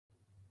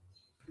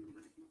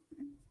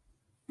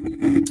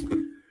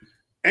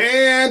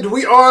And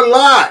we are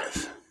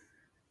live.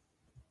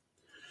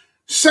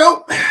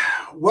 So,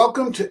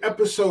 welcome to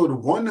episode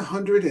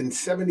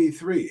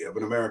 173 of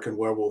An American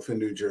Werewolf in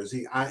New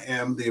Jersey. I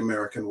am the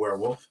American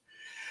Werewolf.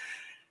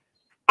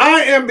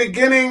 I am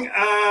beginning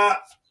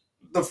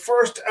the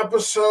first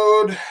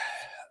episode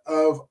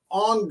of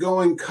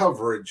ongoing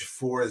coverage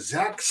for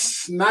Zack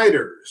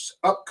Snyder's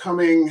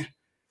upcoming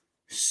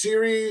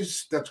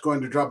series that's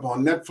going to drop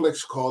on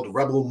Netflix called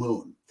Rebel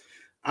Moon.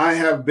 I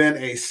have been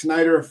a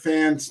Snyder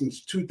fan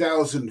since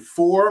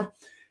 2004,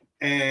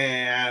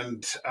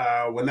 and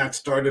when that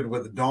started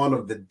with Dawn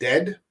of the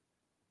Dead,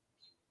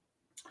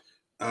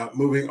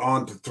 moving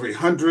on to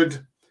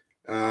 300,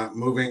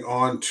 moving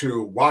on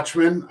to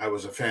Watchmen, I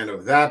was a fan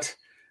of that,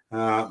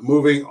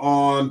 moving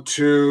on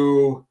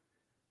to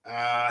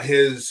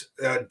his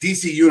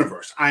DC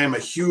Universe. I am a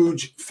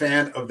huge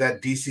fan of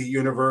that DC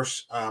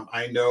Universe.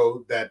 I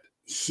know that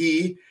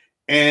he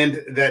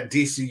and that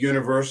DC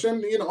Universe,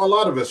 and a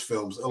lot of his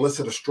films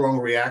elicit a strong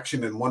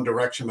reaction in one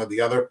direction or the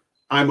other.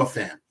 I'm a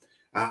fan.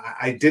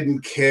 I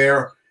didn't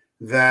care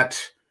that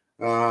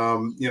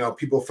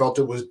people felt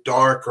it was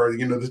dark or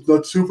it's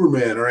not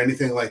Superman or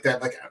anything like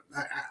that. Like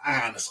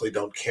I honestly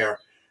don't care.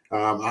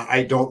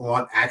 I don't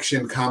want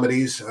action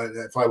comedies.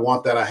 If I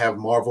want that, I have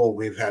Marvel.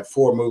 We've had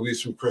 4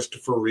 movies from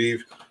Christopher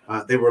Reeve.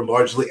 They were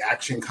largely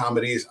action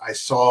comedies. I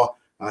saw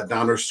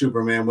Donner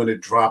Superman when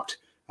it dropped.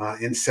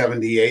 In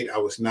 78, I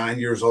was 9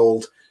 years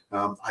old.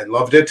 I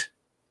loved it.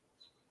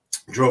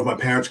 Drove my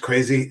parents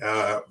crazy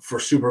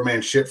for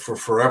Superman shit for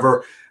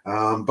forever.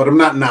 But I'm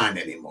not 9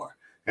 anymore.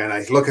 And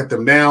I look at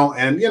them now,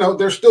 and,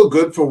 they're still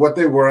good for what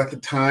they were at the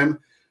time.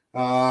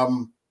 But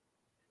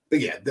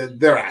yeah,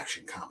 they're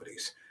action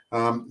comedies.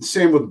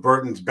 Same with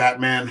Burton's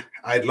Batman.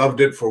 I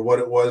loved it for what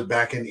it was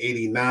back in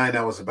 89.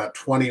 I was about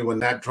 20 when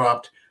that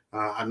dropped.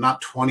 I'm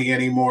not 20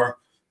 anymore.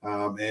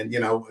 And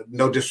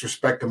no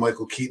disrespect to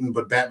Michael Keaton,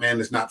 but Batman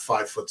is not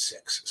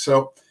 5'6".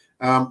 So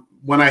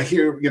when I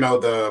hear,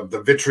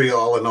 the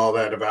vitriol and all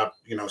that about,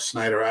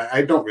 Snyder,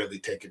 I don't really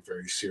take it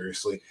very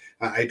seriously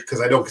because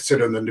I don't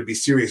consider them to be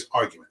serious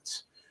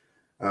arguments.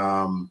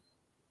 And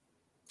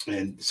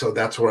so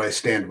that's where I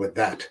stand with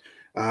that.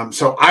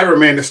 So I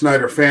remain a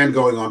Snyder fan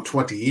going on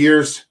 20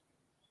 years.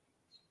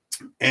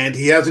 And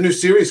he has a new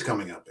series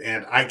coming up,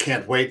 and I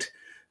can't wait.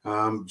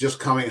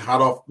 Just coming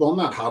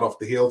not hot off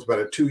the heels,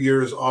 but 2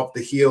 years off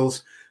the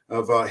heels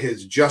of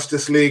his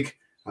Justice League,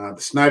 the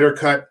Snyder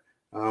Cut,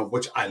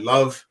 which I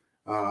love.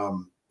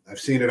 I've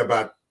seen it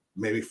about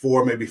maybe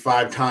 4, maybe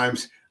 5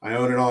 times. I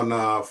own it on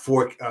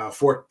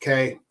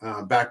 4K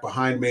back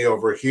behind me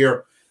over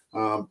here.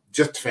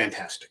 Just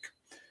fantastic.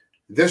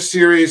 This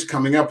series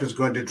coming up is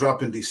going to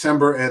drop in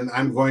December, and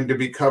I'm going to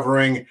be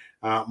covering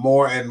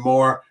more and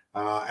more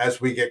as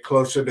we get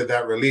closer to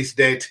that release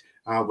date.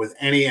 With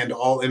any and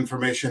all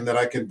information that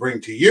I can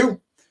bring to you.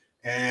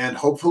 And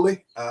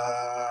hopefully,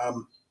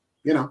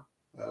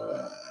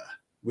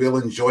 we'll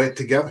enjoy it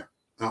together.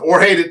 Or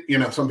hate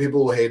it. Some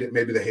people will hate it.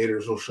 Maybe the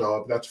haters will show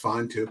up. That's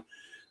fine, too.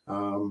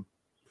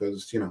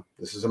 Because,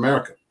 this is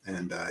America.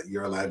 And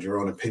you're allowed your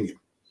own opinion.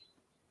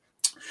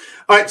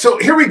 All right, so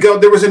here we go.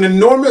 There was an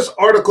enormous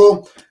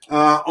article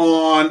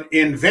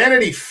in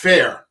Vanity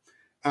Fair.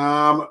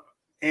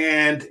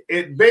 And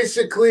it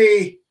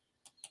basically...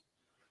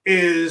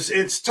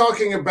 it's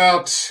talking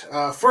about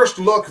First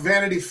Look,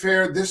 Vanity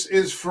Fair. This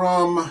is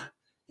from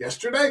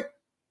yesterday?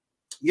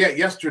 Yeah,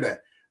 yesterday.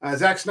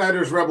 Zack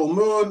Snyder's Rebel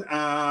Moon.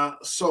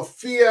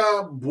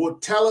 Sophia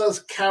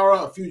Boutell's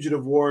Kara, a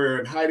fugitive warrior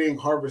in hiding,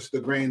 harvests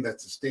the grain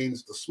that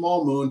sustains the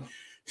small moon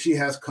she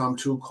has come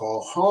to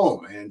call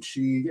home. And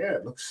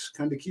it looks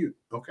kind of cute.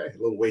 Okay, a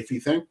little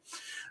wafy thing.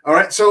 All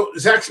right, so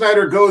Zack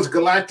Snyder goes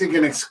galactic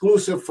and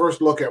exclusive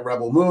first look at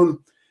Rebel Moon.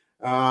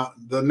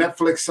 The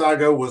Netflix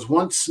saga was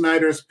once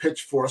Snyder's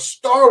pitch for a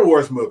Star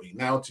Wars movie.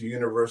 Now it's a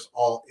universe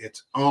all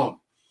its own.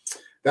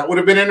 That would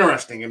have been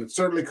interesting, and it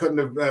certainly couldn't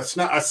have.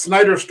 A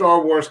Snyder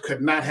Star Wars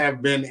could not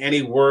have been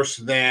any worse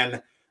than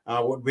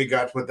what we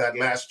got with that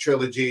last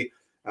trilogy.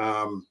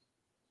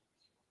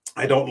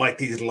 I don't like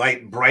these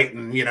light, bright,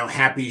 and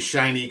happy,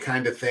 shiny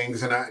kind of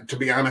things. And to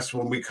be honest,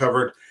 when we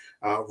covered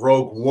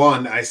Rogue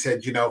One, I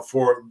said,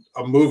 for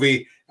a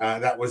movie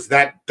that was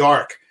that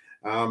dark.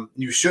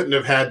 You shouldn't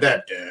have had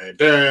that.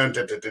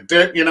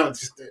 It's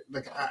just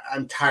like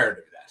I'm tired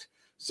of that.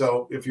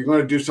 So if you're going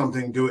to do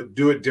something,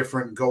 do it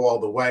different. Go all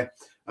the way.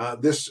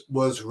 This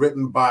was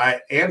written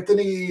by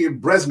Anthony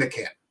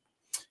Bresnikan,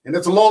 and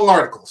it's a long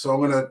article. So I'm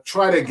going to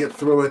try to get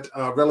through it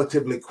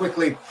relatively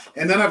quickly.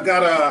 And then I've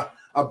got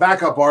a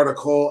backup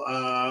article,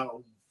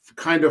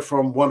 kind of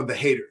from one of the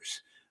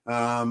haters.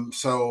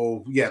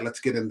 So yeah, let's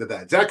get into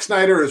that. Zack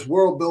Snyder is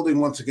world building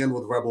once again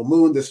with Rebel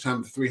Moon. This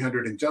time the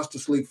 300 and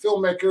Justice League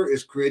filmmaker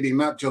is creating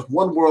not just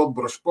one world,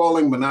 but a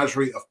sprawling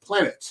menagerie of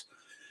planets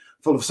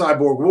full of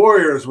cyborg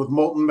warriors with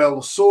molten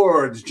metal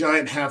swords,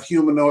 giant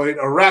half-humanoid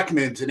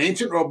arachnids, and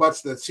ancient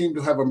robots that seem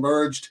to have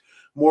emerged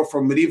more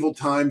from medieval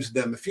times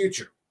than the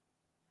future.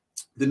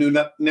 The new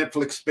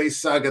Netflix space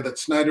saga that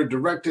Snyder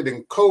directed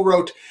and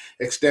co-wrote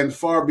extends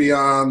far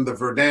beyond the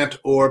verdant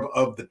orb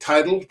of the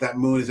title. That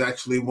moon is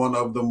actually one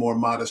of the more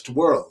modest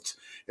worlds.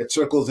 It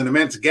circles an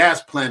immense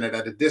gas planet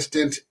at a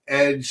distant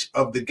edge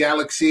of the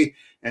galaxy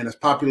and is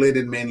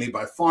populated mainly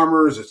by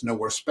farmers. It's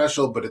nowhere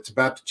special, but it's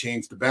about to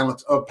change the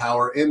balance of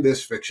power in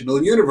this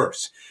fictional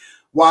universe.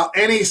 While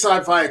any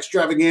sci-fi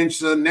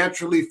extravaganza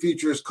naturally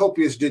features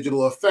copious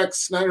digital effects,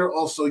 Snyder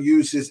also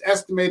used his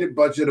estimated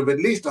budget of at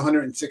least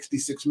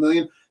 $166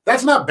 million.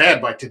 That's not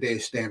bad by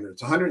today's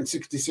standards.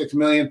 $166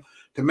 million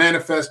to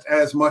manifest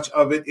as much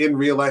of it in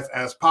real life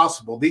as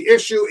possible. The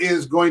issue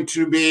is going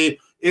to be,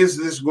 is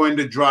this going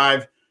to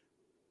drive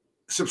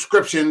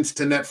subscriptions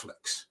to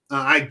Netflix?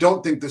 I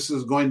don't think this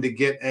is going to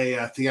get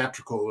a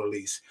theatrical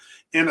release.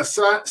 In a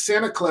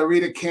Santa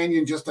Clarita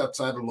Canyon just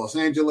outside of Los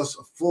Angeles,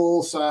 a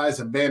full-size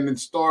abandoned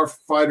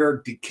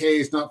starfighter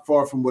decays not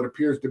far from what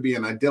appears to be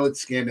an idyllic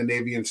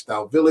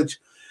Scandinavian-style village.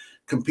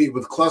 Compete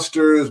with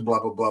clusters,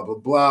 blah, blah, blah, blah,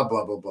 blah,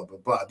 blah, blah, blah, blah,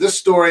 blah. This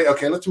story,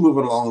 okay, let's move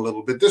it along a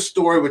little bit. This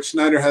story, which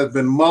Snyder has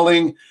been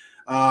mulling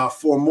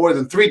for more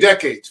than 3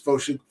 decades,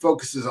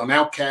 focuses on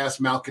outcasts,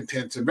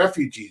 malcontents, and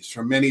refugees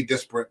from many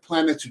disparate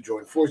planets who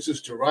join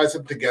forces to rise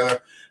up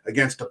together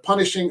against a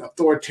punishing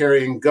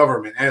authoritarian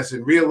government. As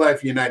in real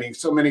life, uniting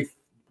so many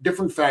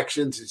different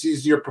factions, it's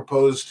easier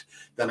proposed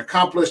than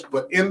accomplished.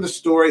 But in the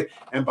story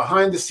and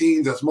behind the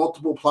scenes, as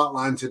multiple plot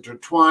lines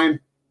intertwine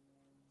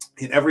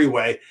in every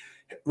way,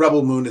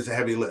 Rebel Moon is a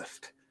heavy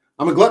lift.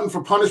 I'm a glutton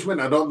for punishment.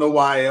 I don't know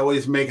why I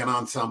always make an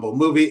ensemble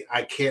movie.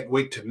 I can't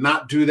wait to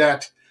not do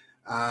that.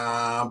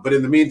 But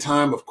in the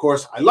meantime, of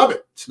course, I love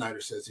it. Snyder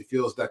says he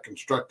feels that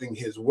constructing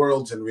his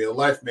worlds in real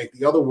life make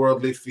the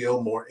otherworldly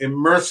feel more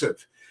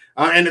immersive.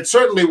 And it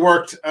certainly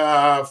worked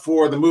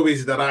for the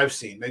movies that I've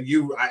seen.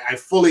 And I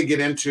fully get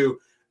into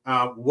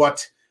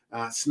what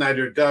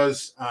Snyder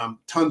does.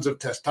 Tons of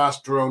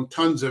testosterone,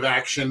 tons of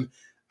action,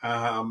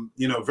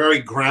 very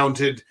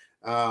grounded.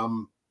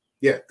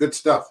 Yeah, good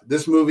stuff.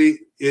 This movie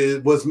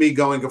was me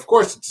going, of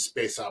course it's a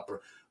space opera.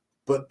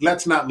 But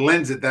let's not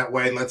lens it that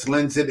way. Let's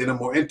lens it in a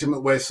more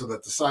intimate way so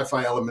that the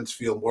sci-fi elements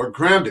feel more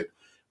grounded.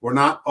 We're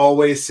not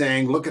always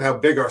saying, look at how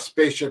big our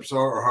spaceships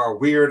are or how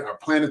weird our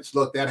planets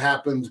look. That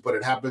happens, but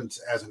it happens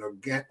as an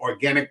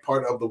organic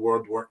part of the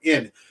world we're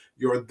in.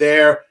 You're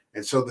there,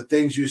 and so the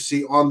things you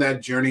see on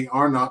that journey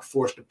are not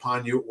forced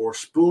upon you or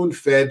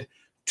spoon-fed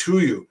to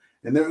you.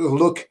 And then we'll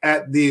look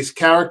at these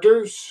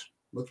characters.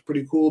 Looks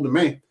pretty cool to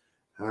me.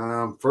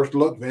 First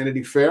look,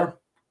 Vanity Fair.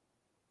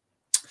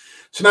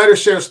 Snyder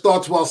shares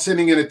thoughts while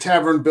sitting in a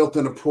tavern built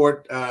in a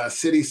port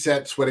city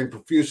set, sweating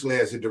profusely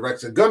as he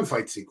directs a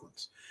gunfight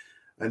sequence.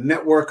 A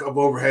network of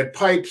overhead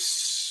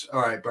pipes.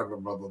 All right, blah, blah,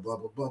 blah, blah, blah,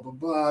 blah, blah,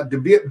 blah.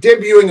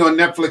 Debuting on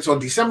Netflix on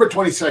December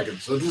 22nd.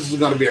 So this is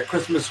going to be a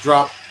Christmas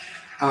drop.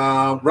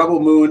 Rebel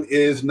Moon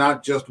is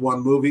not just one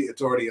movie.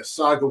 It's already a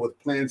saga with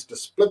plans to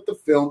split the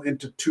film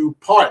into 2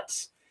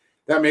 parts.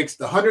 That makes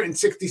the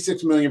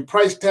 $166 million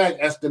price tag,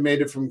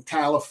 estimated from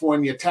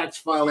California tax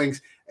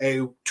filings, a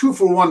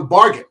 2-for-1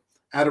 bargain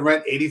at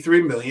around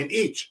 $83 million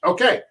each.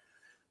 Okay,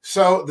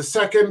 so the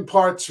second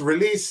part's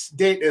release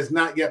date has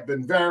not yet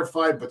been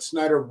verified, but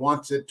Snyder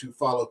wants it to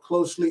follow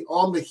closely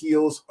on the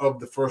heels of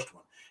the first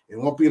one. It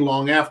won't be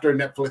long after.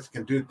 Netflix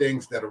can do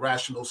things that a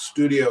rational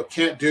studio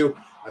can't do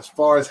as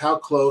far as how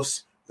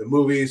close the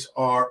movies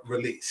are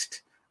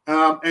released.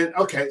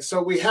 Okay,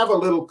 so we have a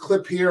little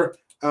clip here.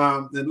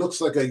 It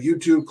looks like a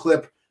YouTube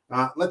clip.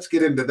 Let's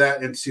get into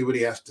that and see what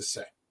he has to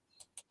say.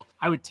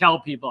 I would tell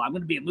people I'm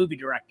going to be a movie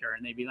director,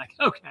 and they'd be like,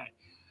 "Okay,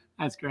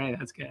 that's great.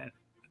 That's good.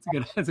 That's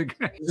good. That's a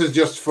great." This is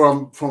just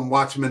from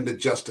Watchmen to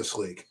Justice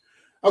League.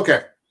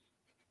 Okay.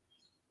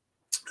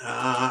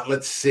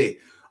 Let's see.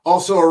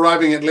 Also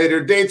arriving at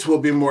later dates will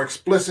be more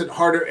explicit,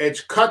 harder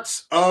edge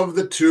cuts of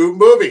the 2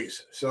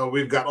 movies. So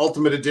we've got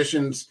Ultimate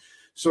Editions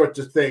sorts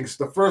of things.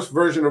 The first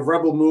version of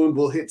Rebel Moon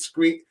will hit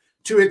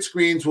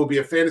screens will be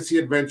a fantasy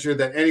adventure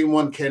that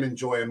anyone can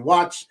enjoy and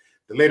watch.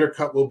 The later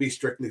cut will be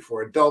strictly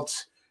for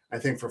adults. I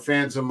think for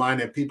fans of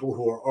mine and people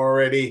who are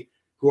ready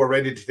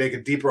to take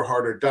a deeper,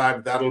 harder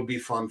dive, that'll be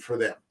fun for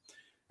them.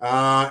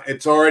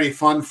 It's already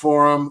fun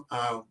for them.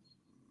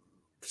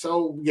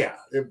 So yeah,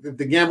 if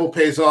the gamble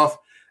pays off,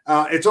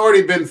 it's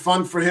already been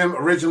fun for him.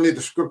 Originally,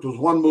 the script was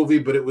 1 movie,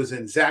 but it was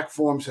in Zack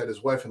form, said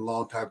his wife and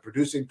longtime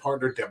producing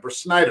partner, Deborah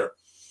Snyder.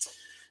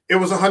 It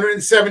was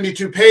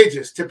 172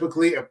 pages.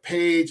 Typically, a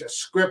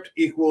script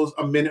equals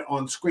a minute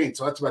on screen.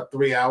 So that's about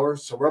 3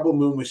 hours. So Rebel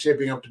Moon was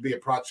shaping up to be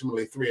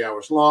approximately 3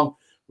 hours long,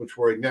 which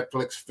worried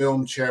Netflix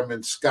film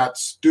chairman Scott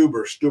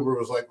Stuber. Stuber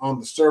was like,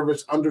 on the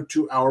service, under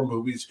 2-hour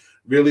movies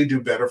really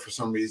do better for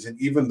some reason,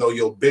 even though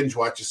you'll binge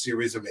watch a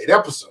series of 8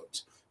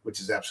 episodes, which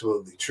is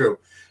absolutely true.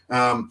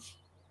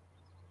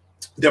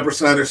 Deborah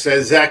Snyder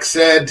says, Zack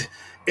said,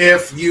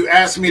 if you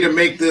ask me to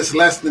make this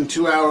less than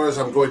 2 hours,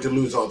 I'm going to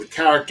lose all the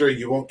character.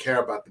 You won't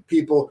care about the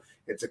people.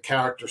 It's a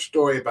character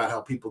story about how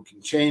people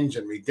can change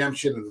and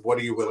redemption and what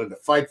are you willing to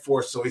fight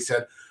for. So he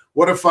said,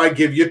 what if I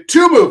give you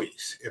 2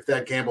 movies? If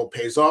that gamble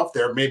pays off,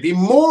 there may be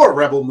more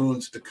Rebel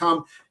Moons to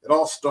come. It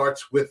all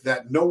starts with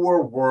that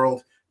nowhere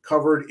world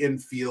covered in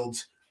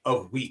fields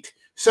of wheat.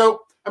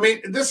 So, I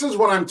mean, this is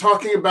what I'm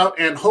talking about,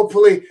 and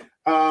hopefully,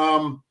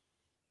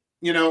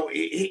 you know,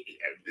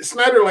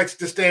 Snyder likes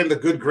to stay in the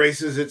good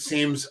graces, it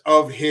seems,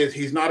 of his.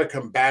 He's not a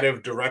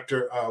combative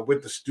director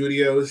with the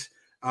studios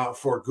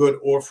for good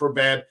or for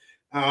bad.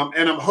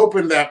 And I'm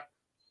hoping that,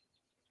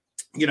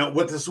 you know,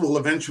 what this will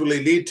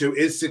eventually lead to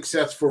is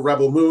success for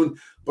Rebel Moon,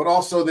 but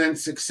also then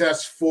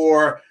success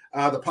for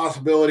the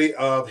possibility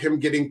of him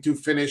getting to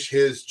finish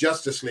his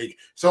Justice League.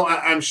 So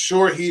I'm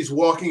sure he's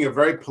walking a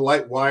very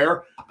polite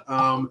wire.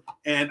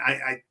 And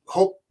I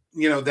hope,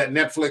 you know, that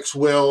Netflix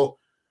will,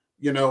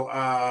 you know,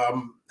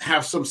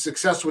 have some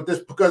success with this,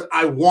 because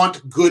I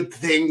want good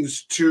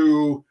things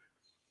to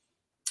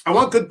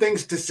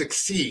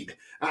succeed.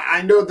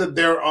 I know that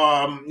there,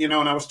 you know,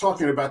 and I was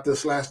talking about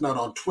this last night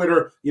on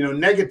Twitter, you know,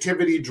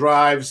 negativity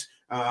drives,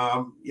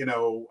 you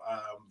know,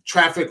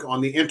 traffic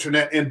on the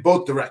internet in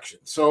both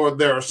directions. So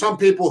there are some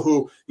people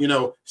who, you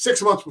know,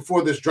 6 months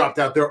before this dropped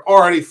out, they're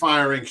already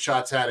firing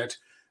shots at it.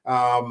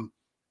 And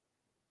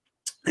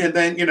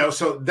then, you know,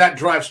 so that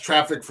drives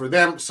traffic for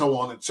them, so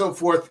on and so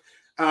forth.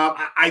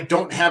 I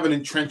don't have an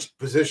entrenched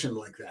position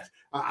like that.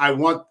 I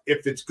want,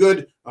 if it's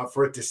good,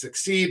 for it to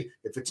succeed.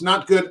 If it's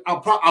not good,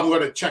 I'm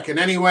going to check it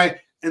anyway.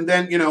 And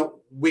then, you know,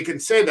 we can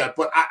say that.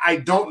 But I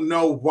don't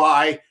know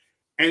why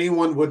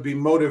anyone would be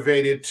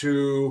motivated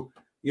to,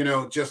 you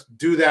know, just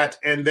do that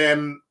and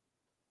then,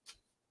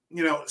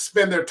 you know,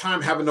 spend their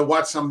time having to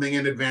watch something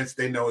in advance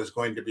they know is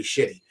going to be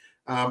shitty.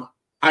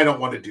 I don't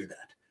want to do that.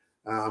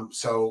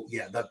 So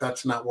yeah,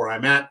 that's not where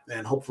I'm at,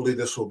 and hopefully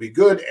this will be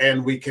good,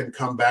 and we can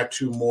come back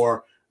to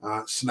more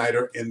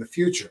Snyder in the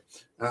future.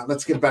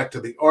 Let's get back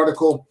to the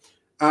article.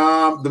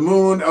 The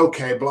moon,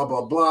 okay, blah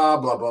blah blah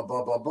blah blah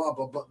blah blah blah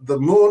blah blah. The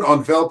moon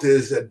on Velt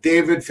is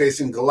David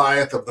facing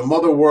Goliath of the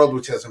Mother World,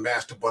 which has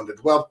amassed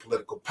abundant wealth,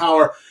 political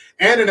power,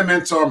 and an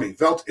immense army.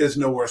 Velt is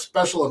nowhere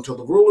special until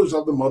the rulers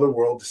of the Mother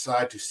World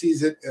decide to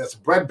seize it as a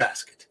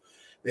breadbasket.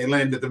 They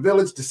land at the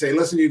village to say,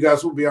 listen, you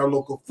guys will be our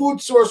local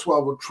food source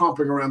while we're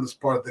tromping around this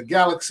part of the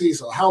galaxy.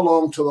 So how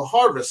long till the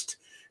harvest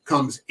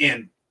comes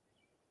in?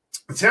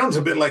 It sounds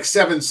a bit like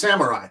Seven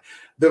Samurai.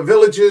 The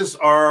villagers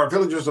are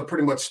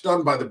pretty much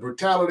stunned by the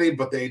brutality,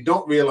 but they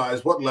don't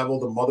realize what level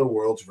the Mother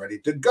World's ready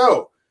to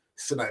go,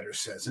 Snyder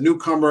says. A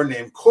newcomer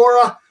named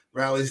Cora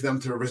rallies them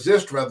to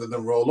resist rather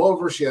than roll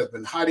over. She has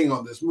been hiding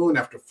on this moon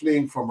after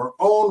fleeing from her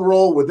own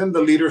role within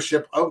the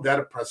leadership of that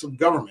oppressive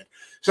government.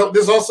 So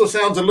this also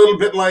sounds a little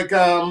bit like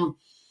the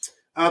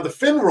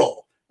Finn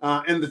role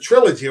in the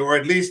trilogy, or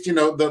at least, you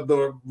know,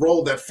 the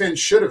role that Finn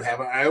should have had.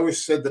 I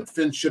always said that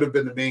Finn should have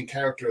been the main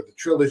character of the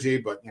trilogy,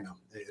 but, you know,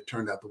 it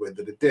turned out the way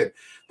that it did.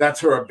 That's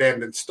her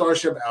abandoned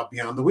starship out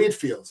beyond the wheat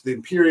fields. The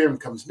Imperium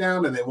comes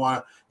down, and they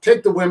want to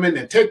take the women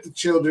and take the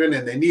children,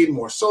 and they need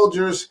more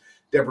soldiers.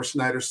 Deborah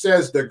Snyder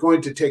says they're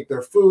going to take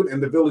their food,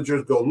 and the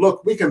villagers go,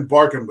 look, we can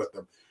bargain with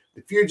them.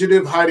 The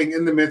fugitive hiding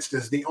in the midst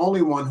is the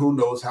only one who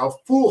knows how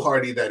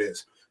foolhardy that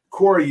is.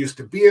 Cora used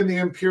to be in the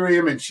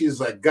Imperium, and she's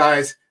like,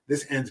 guys,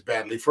 this ends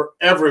badly for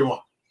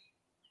everyone.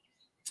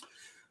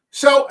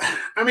 So,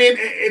 I mean,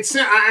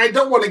 I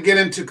don't want to get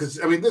into, because,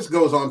 I mean, this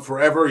goes on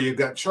forever. You've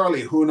got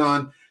Charlie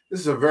Hunan.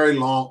 This is a very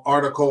long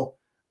article.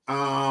 But,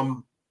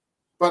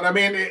 I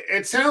mean,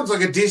 it sounds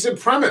like a decent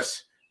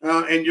premise.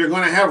 And you're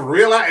going to have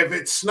if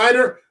it's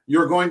Snyder,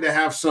 you're going to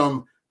have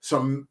some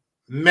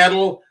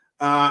metal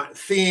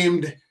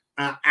themed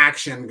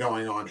action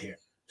going on here.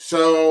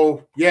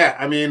 So, yeah,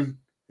 I mean,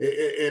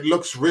 it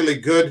looks really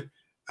good.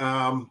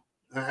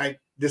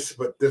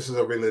 But this is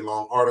a really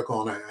long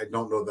article, and I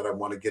don't know that I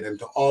want to get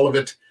into all of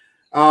it.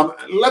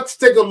 Let's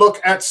take a look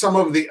at some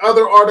of the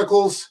other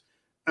articles.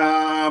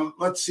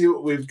 Let's see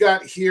what we've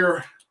got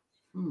here.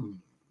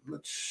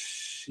 Let's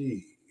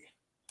see.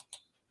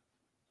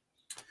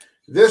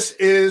 This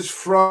is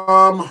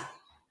from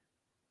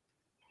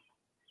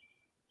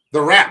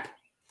The Wrap.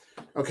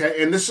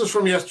 Okay, and this is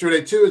from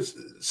yesterday, too.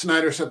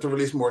 Snyder set to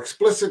release more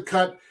explicit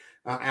cut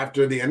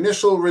after the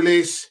initial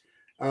release.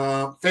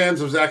 Fans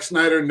of Zack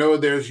Snyder know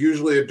there's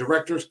usually a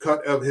director's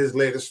cut of his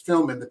latest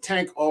film in the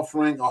tank,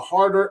 offering a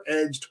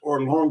harder-edged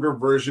or longer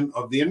version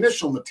of the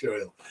initial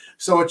material.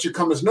 So it should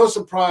come as no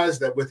surprise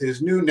that with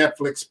his new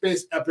Netflix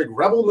space epic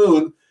Rebel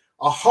Moon,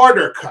 a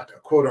harder cut, a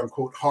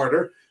quote-unquote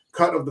harder,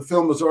 cut of the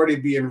film was already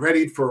being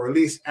readied for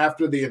release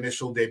after the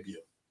initial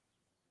debut.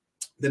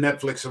 The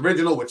Netflix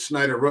original, which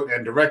Snyder wrote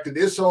and directed,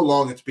 is so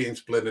long it's being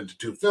split into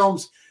two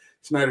films.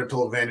 Snyder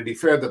told Vanity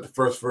Fair that the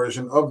first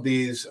version of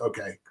these,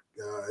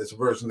 is a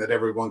version that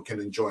everyone can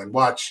enjoy and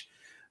watch.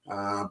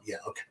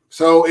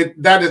 So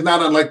that is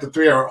not unlike the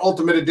 3-hour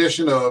Ultimate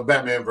Edition of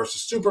Batman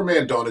vs.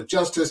 Superman, Dawn of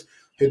Justice,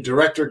 his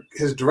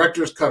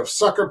director's cut of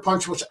Sucker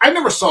Punch, which I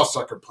never saw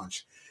Sucker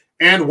Punch,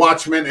 and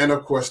Watchmen, and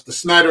of course the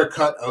Snyder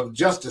cut of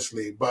Justice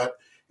League. But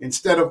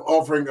instead of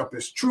offering up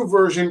his true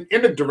version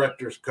in a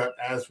director's cut,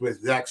 as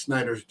with Zack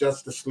Snyder's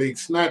Justice League,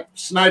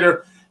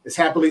 Snyder is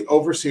happily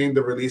overseeing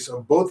the release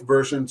of both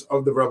versions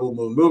of the Rebel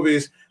Moon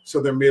movies, so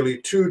they're merely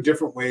two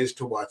different ways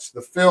to watch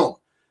the film.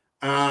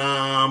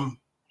 Yeah,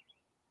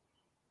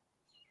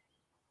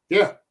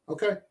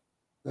 okay.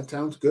 That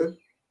sounds good.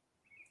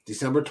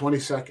 December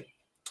 22nd.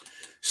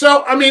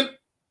 So, I mean,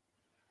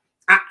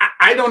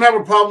 I don't have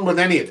a problem with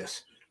any of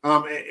this.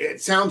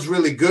 It sounds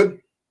really good.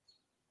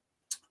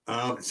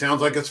 It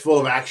sounds like it's full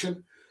of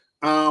action,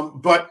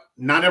 but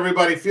not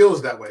everybody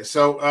feels that way.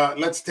 So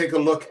let's take a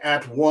look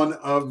at one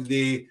of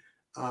the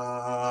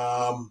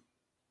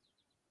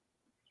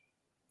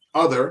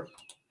other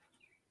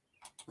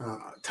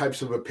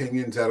types of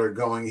opinions that are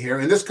going here,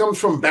 and this comes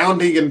from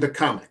Bounding into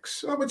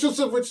Comics, which is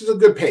a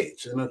good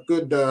page and a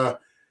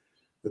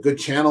good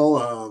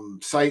channel,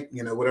 site,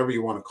 whatever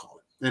you want to call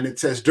it. And it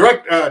says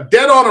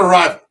dead on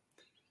arrival.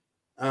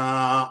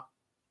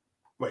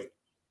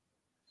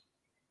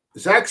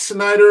 Zack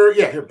Snyder,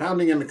 here,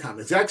 Bounding into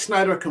Comics. Zack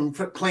Snyder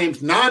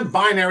claims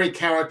non-binary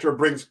character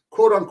brings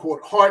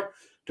quote-unquote heart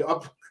to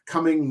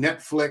upcoming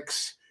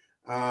Netflix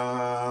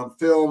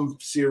film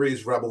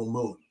series Rebel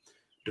Moon.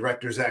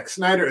 Director Zack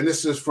Snyder, and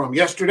this is from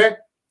yesterday,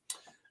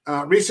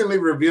 recently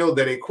revealed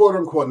that a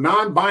quote-unquote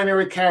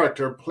non-binary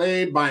character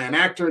played by an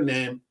actor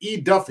named E.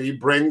 Duffy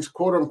brings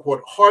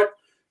quote-unquote heart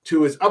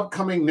to his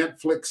upcoming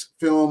Netflix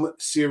film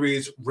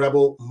series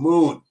Rebel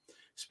Moon.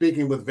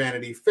 Speaking with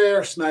Vanity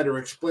Fair, Snyder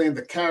explained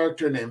the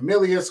character named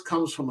Milius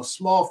comes from a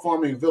small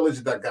farming village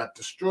that got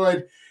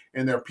destroyed,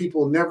 and their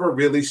people never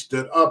really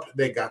stood up.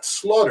 They got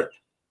slaughtered.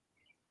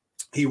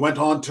 He went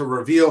on to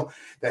reveal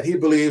that he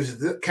believes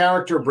the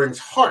character brings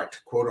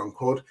heart, quote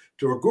unquote,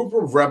 to a group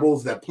of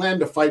rebels that plan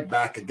to fight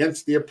back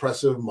against the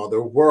oppressive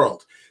mother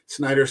world.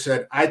 Snyder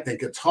said, "I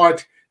think it's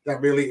heart.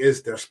 That really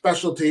is their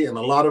specialty. In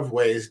a lot of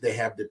ways, they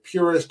have the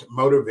purest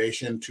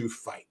motivation to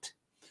fight."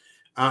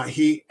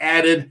 He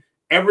added,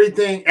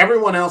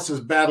 everyone else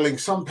is battling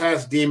some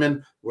past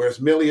demon, whereas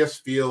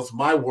Milius feels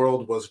my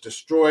world was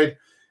destroyed,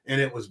 and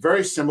it was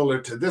very similar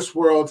to this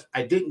world.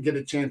 I didn't get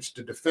a chance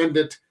to defend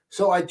it,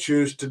 so I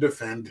choose to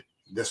defend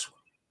this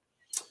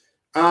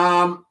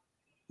one.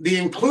 The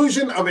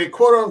inclusion of a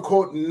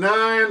quote-unquote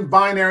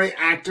non-binary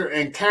actor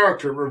and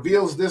character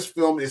reveals this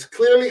film is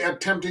clearly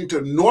attempting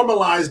to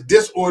normalize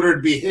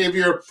disordered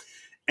behavior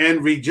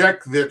and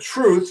reject the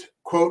truth,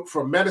 quote,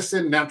 from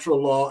medicine,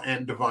 natural law,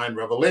 and divine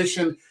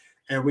revelation.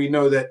 And we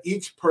know that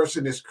each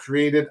person is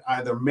created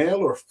either male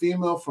or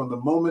female from the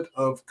moment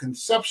of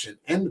conception,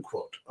 end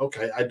quote.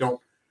 Okay, I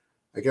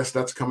guess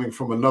that's coming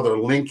from another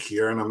link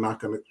here, and I'm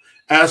not going to.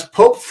 As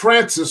Pope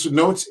Francis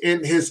notes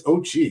in his,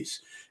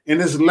 in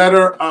his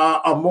letter,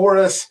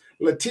 Amoris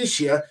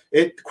Laetitia,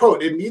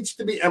 quote, it needs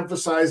to be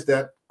emphasized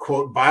that,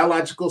 quote,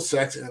 biological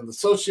sex and the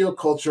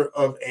socioculture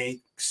of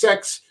a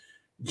sex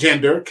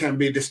gender can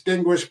be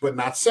distinguished but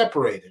not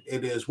separated.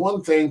 It is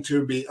one thing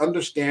to be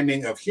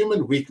understanding of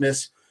human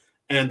weakness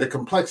and the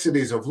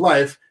complexities of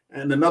life,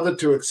 and another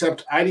to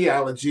accept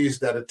ideologies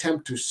that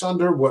attempt to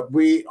sunder what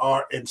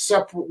are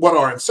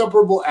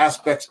inseparable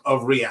aspects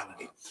of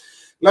reality.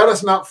 Let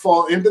us not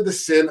fall into the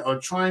sin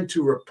of trying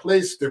to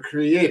replace the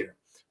Creator.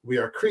 We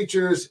are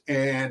creatures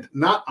and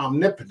not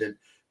omnipotent.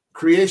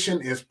 Creation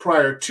is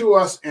prior to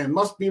us and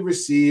must be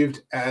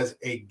received as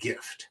a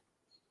gift.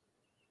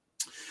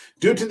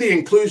 Due to the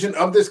inclusion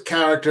of this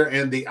character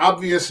and the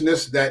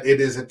obviousness that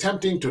it is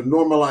attempting to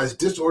normalize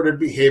disordered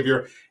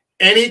behavior,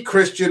 any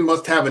Christian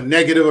must have a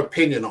negative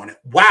opinion on it.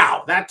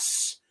 Wow,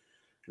 that's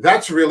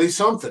really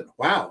something.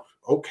 Wow,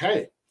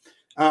 okay.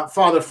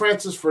 Father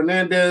Francis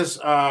Fernandez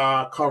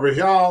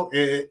Carvajal,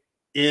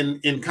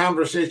 in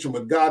Conversation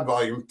with God,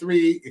 Volume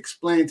 3,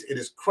 explains it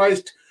is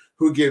Christ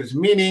who gives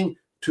meaning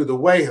to the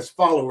way his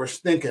followers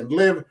think and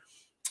live.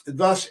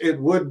 Thus, it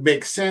would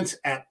make sense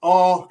at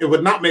all. It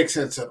would not make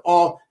sense at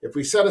all if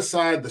we set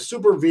aside the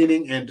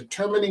supervening and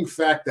determining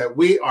fact that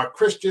we are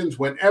Christians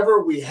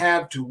whenever we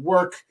have to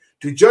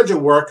judge a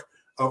work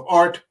of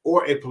art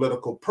or a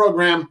political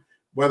program,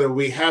 whether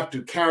we have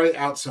to carry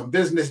out some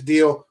business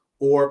deal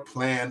or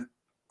plan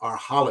our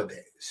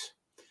holidays.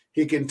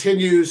 He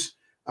continues,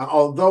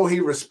 although he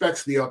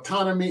respects the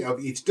autonomy of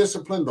each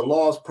discipline, the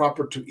laws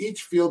proper to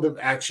each field of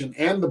action,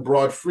 and the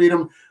broad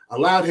freedom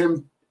allowed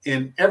him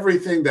in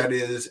everything that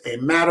is a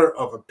matter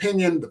of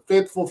opinion, the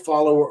faithful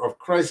follower of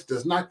Christ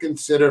does not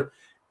consider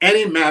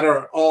any matter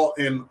at all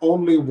in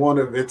only one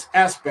of its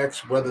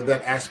aspects, whether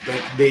that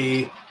aspect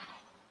be,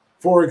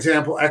 for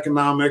example,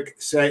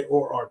 economic, say,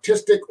 or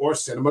artistic or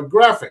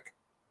cinematographic.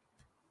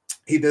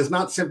 He does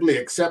not simply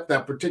accept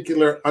that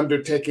particular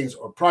undertakings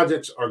or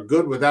projects are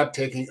good without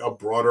taking a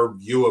broader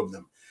view of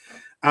them.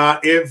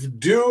 If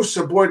due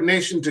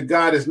subordination to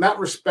God is not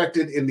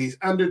respected in these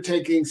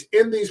undertakings,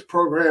 in these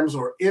programs,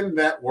 or in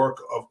that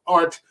work of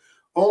art,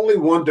 only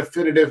one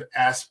definitive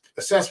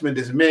assessment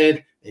is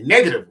made, a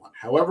negative one,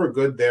 however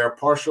good their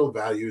partial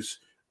values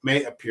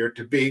may appear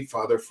to be,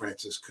 Father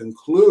Francis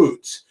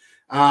concludes.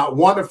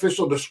 One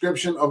official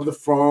description of the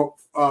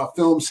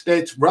film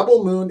states,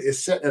 Rebel Moon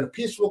is set in a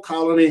peaceful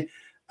colony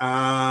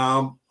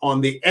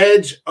on the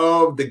edge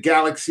of the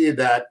galaxy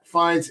that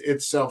finds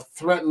itself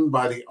threatened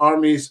by the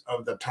armies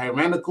of the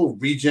tyrannical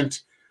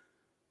regent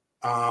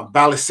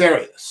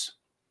Belisarius.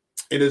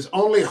 It's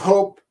only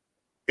hope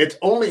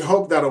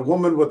that a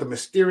woman with a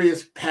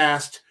mysterious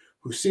past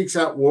who seeks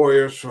out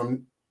warriors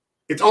from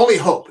Its only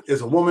hope is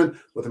a woman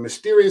with a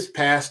mysterious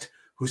past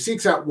who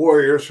seeks out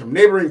warriors from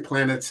neighboring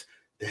planets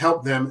to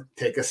help them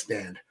take a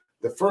stand.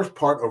 The first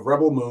part of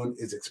Rebel Moon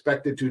is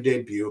expected to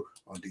debut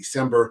on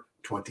December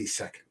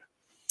 22nd.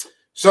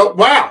 So,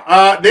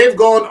 wow, they've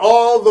gone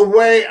all the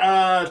way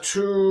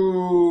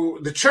to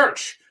the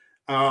church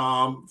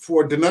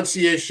for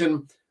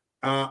denunciation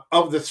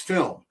of this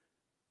film.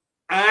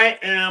 I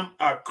am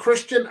a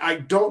Christian. I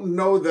don't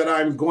know that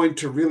I'm going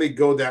to really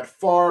go that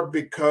far,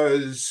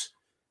 because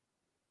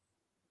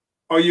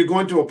are you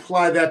going to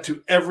apply that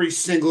to every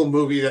single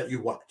movie that you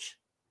watch?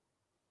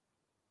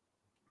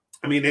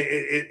 I mean,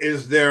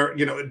 is there,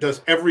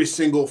 does every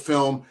single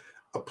film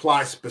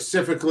apply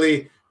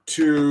specifically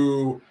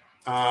to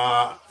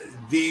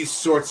these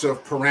sorts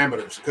of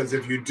parameters? Because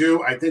if you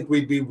do, I think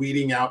we'd be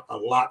weeding out a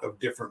lot of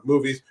different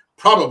movies.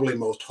 Probably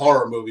most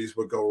horror movies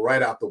would go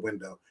right out the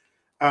window.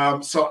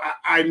 So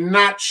I'm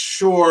not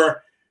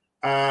sure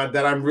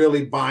that I'm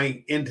really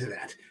buying into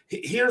that.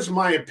 Here's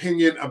my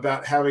opinion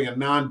about having a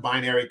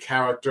non-binary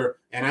character,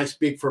 and I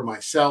speak for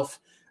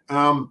myself.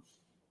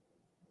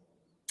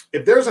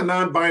 If there's a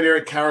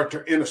non-binary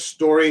character in a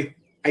story,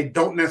 I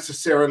don't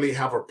necessarily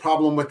have a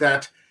problem with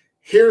that.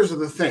 Here's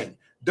the thing.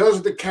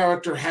 Does the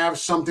character have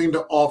something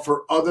to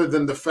offer other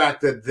than the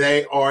fact that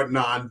they are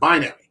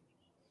non-binary?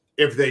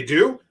 If they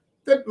do,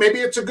 then maybe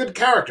it's a good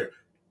character.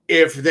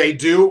 If they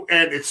do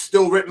and it's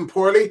still written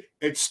poorly,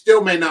 it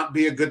still may not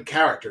be a good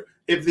character.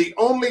 If the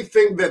only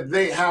thing that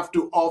they have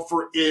to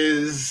offer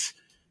is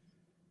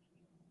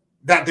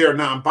that they're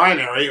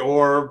non-binary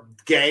or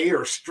gay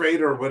or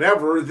straight or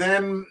whatever,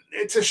 then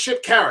it's a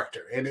shit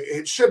character, and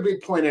it should be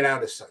pointed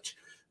out as such.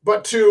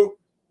 But to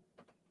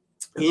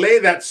lay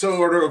that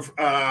sort of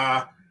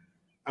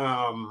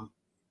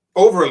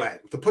overlay,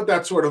 to put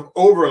that sort of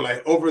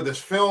overlay over this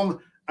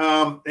film,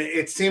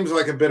 it seems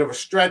like a bit of a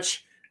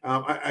stretch.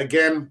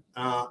 Again,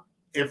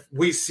 if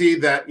we see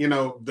that,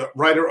 the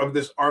writer of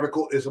this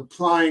article is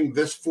applying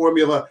this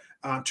formula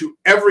to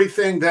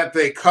everything that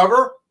they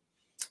cover,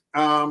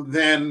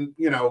 then,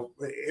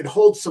 it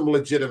holds some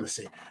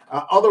legitimacy.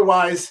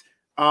 Otherwise,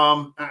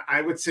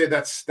 I would say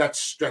that's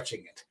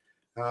stretching it.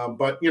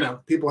 But,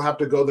 people have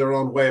to go their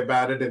own way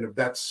about it. And if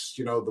that's,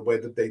 the way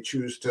that they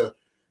choose to,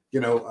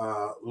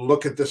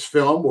 look at this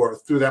film or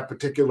through that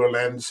particular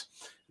lens,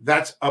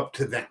 that's up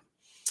to them.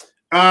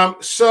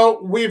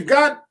 So we've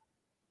got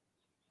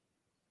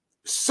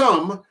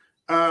some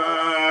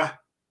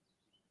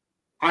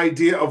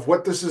idea of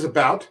what this is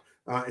about.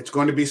 It's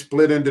going to be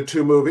split into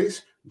two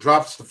movies.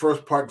 The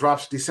first part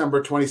drops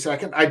December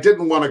 22nd. I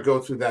didn't want to go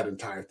through that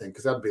entire thing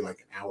because that'd be like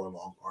an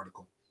hour-long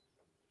article.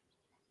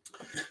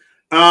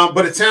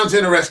 But it sounds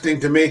interesting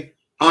to me.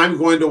 I'm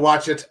going to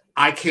watch it.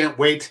 I can't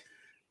wait.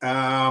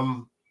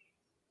 And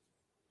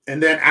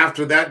then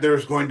after that,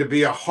 there's going to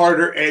be a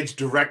harder edge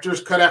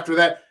director's cut after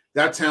that.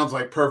 That sounds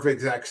like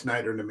perfect Zack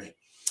Snyder to me.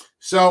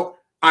 So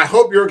I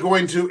hope you're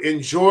going to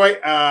enjoy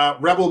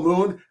Rebel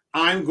Moon.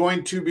 I'm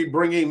going to be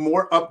bringing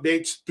more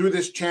updates through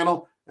this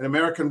channel, An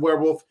American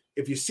Werewolf.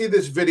 If you see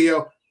this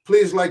video,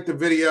 please like the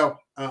video.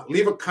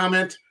 Leave a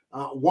comment.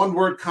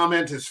 One-word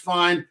comment is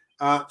fine.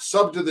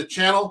 Sub to the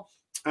channel.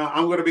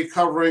 I'm going to be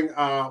covering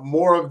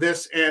more of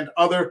this and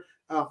other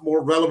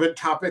more relevant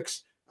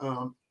topics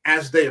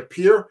as they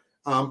appear.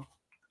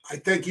 I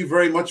thank you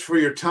very much for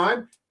your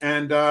time,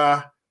 and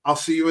I'll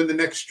see you in the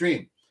next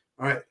stream.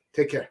 All right,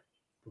 take care.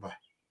 Bye-bye.